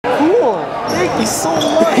He's so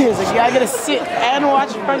low. He's like, yeah, I gotta sit and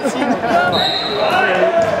watch front seat.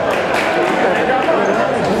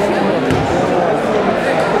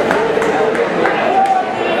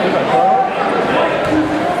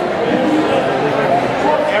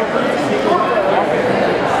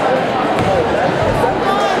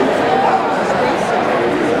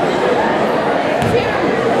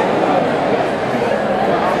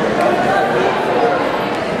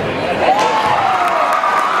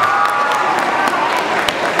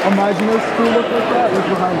 Imagine a school look like that. Look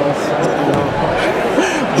behind us.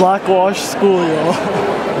 Blackwash school, yo.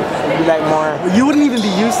 Be like more. You wouldn't even be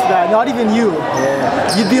used to that. Not even you.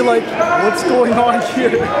 Yeah. You'd be like, what's going on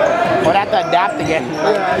here? Would have to adapt again.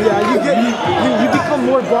 Yeah. You become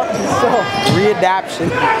more black yourself.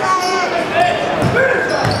 Readaption.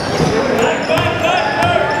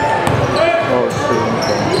 Oh shit.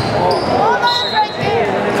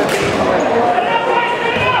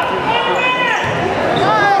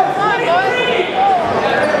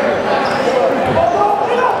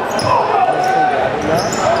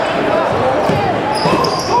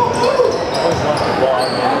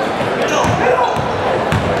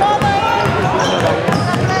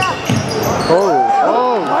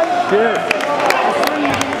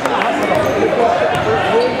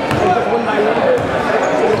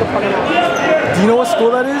 Do you know what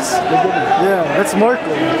school that is? Yeah, that's Markham.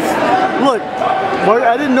 Look,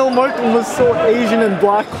 I didn't know Markham was so Asian and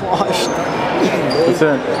blackwashed. What's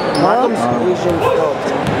that? Markham's Asian still.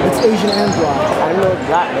 It's Asian and black. I know it's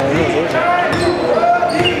black, man. I know it's Asian.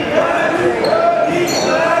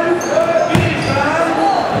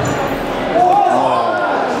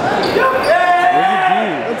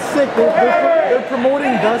 That's sick. They're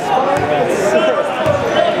promoting Best Buy. That's sick.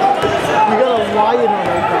 You got a lion on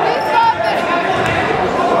our back.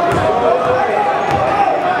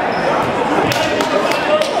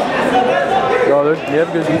 Oh, you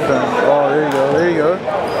have good defense. Oh, there you go. There you go.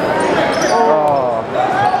 Oh.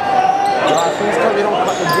 Please tell me don't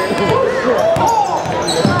cut the game.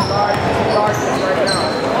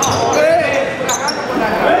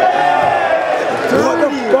 What the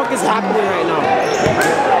fuck is happening right now?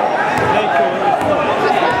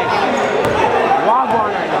 Wagwan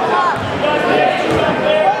right now.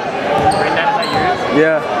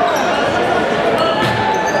 Yeah.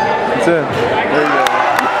 That's it. There you go.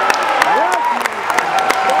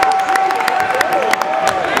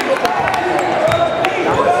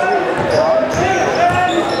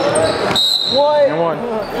 And one.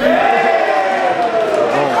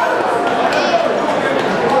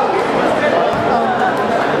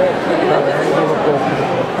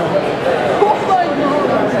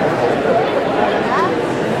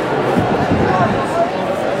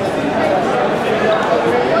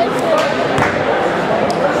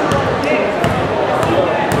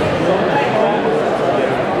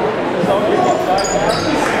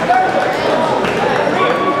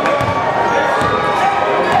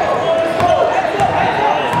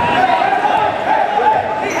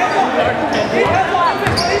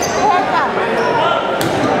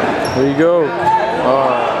 There you go.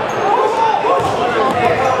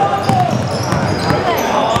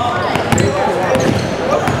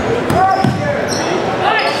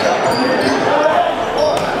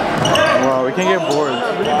 Wow, we can't get bored.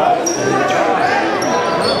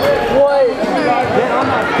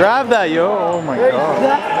 Grab that, yo. Oh my god.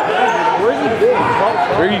 Where's he been?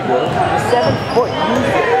 There you go. 7 foot.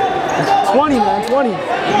 20, man, 20.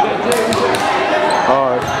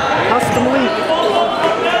 Custom leak.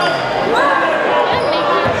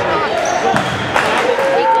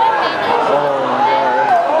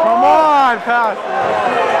 Come on, pass.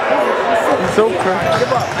 He's so crazy.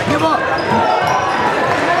 Give up. I give up.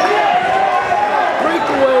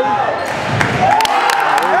 Breakaway.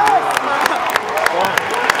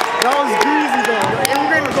 That was greasy though.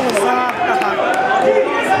 Immigrant was going soft.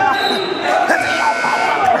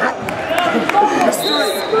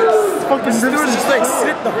 Fucking Stewart just like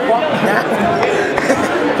sit the fuck down.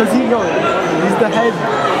 Cause he's the head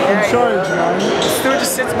in charge, man. Stewart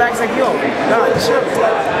just sits back. He's like, yo, nah, chill.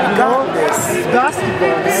 You got this. It's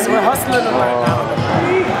basketball, man. We're hustling them right now.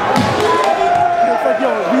 It's like,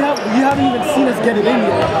 yo, you haven't even seen us get it in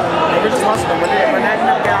yet. We're just hustling. We're not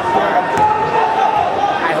gonna get out there.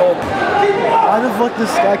 I hope. Why the fuck does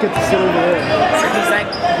Sky get to sit over there? So he's like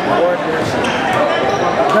bored.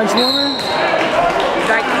 Bench warmer? He's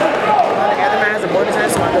like, the other man has a board in his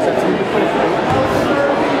hand, so I does that too.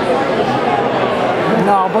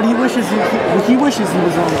 No, but he wishes he was on the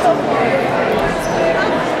team.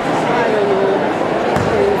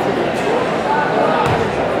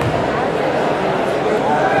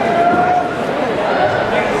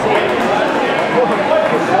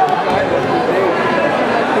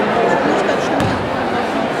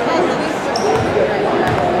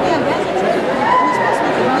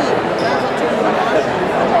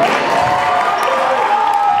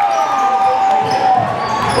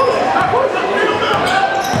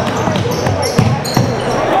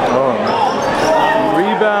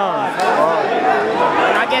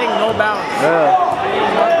 Yeah.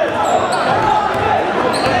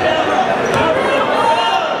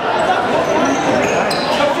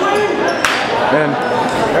 And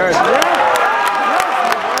There's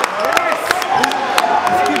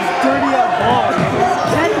This kid's dirty at ball.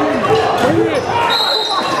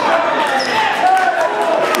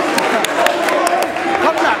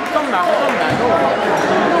 come back. Don't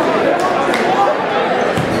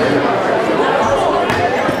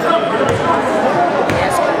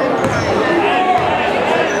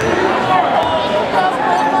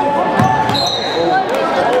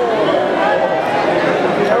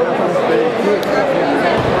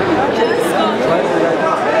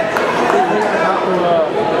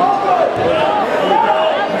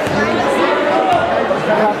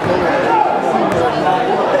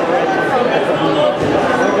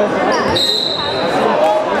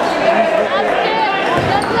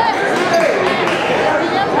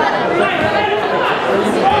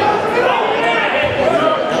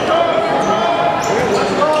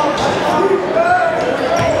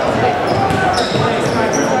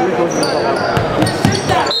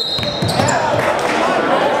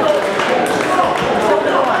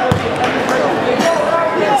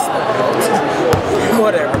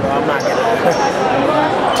whatever, bro. I'm not gonna.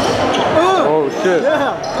 oh shit.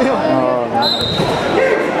 Yeah.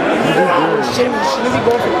 Shouldn't be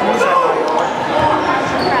going for threes right now.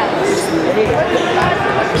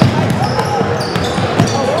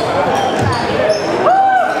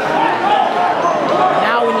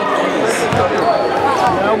 Now we need threes.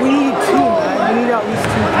 Yeah, we need two, man. We need at least 2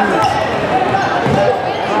 threes.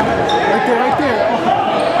 Right there.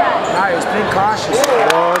 Nah, he was being cautious.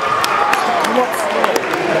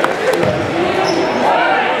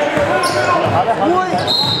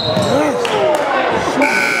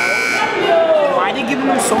 Why are they giving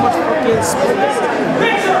him so much fucking space?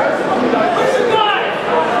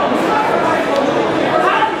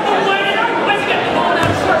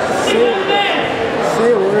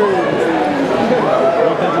 Say a word.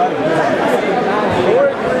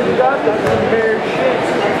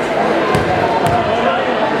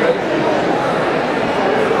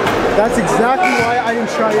 That's exactly why I didn't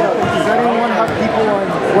try it out, because I didn't want to have people on,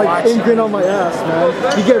 like, ingrid on my ass, man.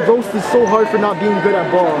 You get roasted so hard for not being good at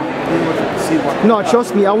ball. No,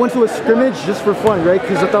 trust me, I went to a scrimmage just for fun, right?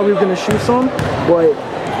 Because I thought we were going to shoot some, but,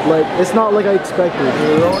 like, it's not like I expected.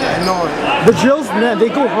 The drills, man, they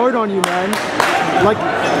go hard on you, man. Like,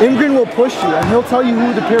 ingrid will push you, and he'll tell you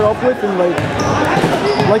who to pair up with, and,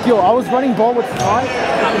 like, yo, I was running ball with Scott.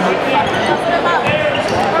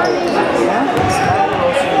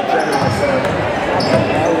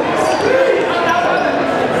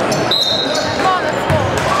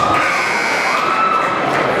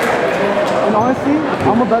 And honestly,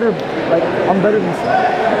 I'm better than Scott.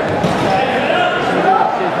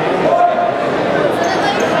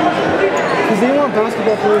 Because they want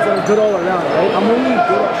basketball players that are good all around, right? I'm only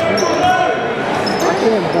good at shooting. I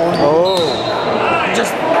can't ball. Oh.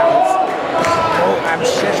 Just bounce. Oh, I'm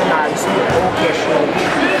shit and I'm okay, sure.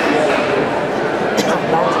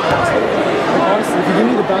 Honestly, if you give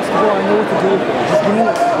me the basketball, I know what to do with it. Just give me an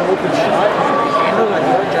open shot. Handle like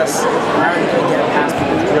you're just not gonna get past me.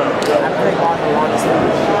 I play ball the longest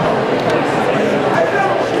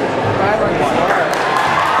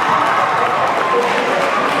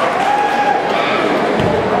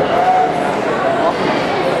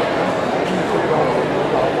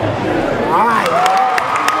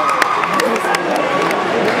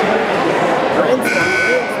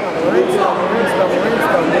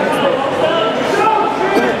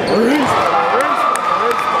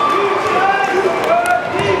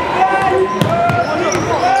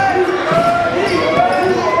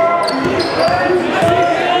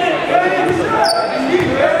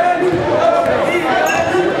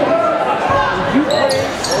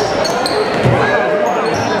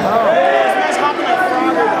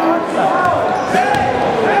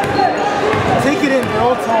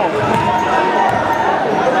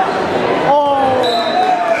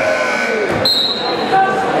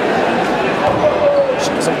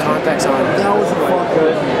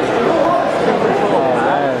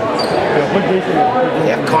You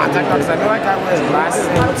have contact because I know that guy wears glasses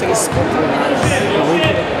and he looks like he's smoking.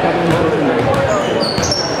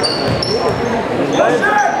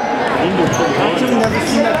 I've actually never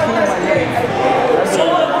seen that kid in my life.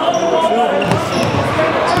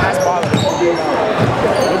 That's bothering me.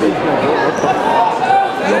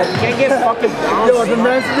 You can't get fucking bounced. Yo, the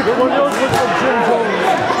man from the corner looks like Jim Jones.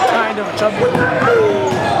 Kind of chubby.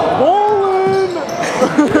 Bowling!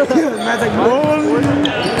 Man's like, bowling.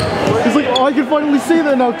 He's like, oh, I can finally say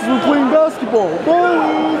that now because we're playing basketball.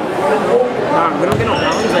 Bowling. Nah, we don't get no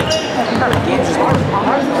rounds. Like, what kind of games is this?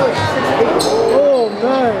 Oh,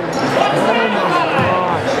 man.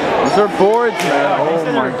 These are boards, man. Oh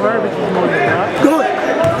my god. Good.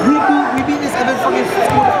 We beat this other fucking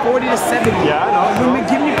school 40-70. Yeah, I know. When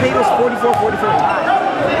Mcgivney played us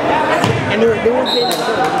 44-45. And they were playing us.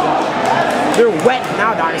 They're wet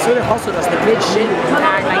now, dog. So they hustled us. They played shit.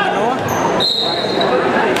 Like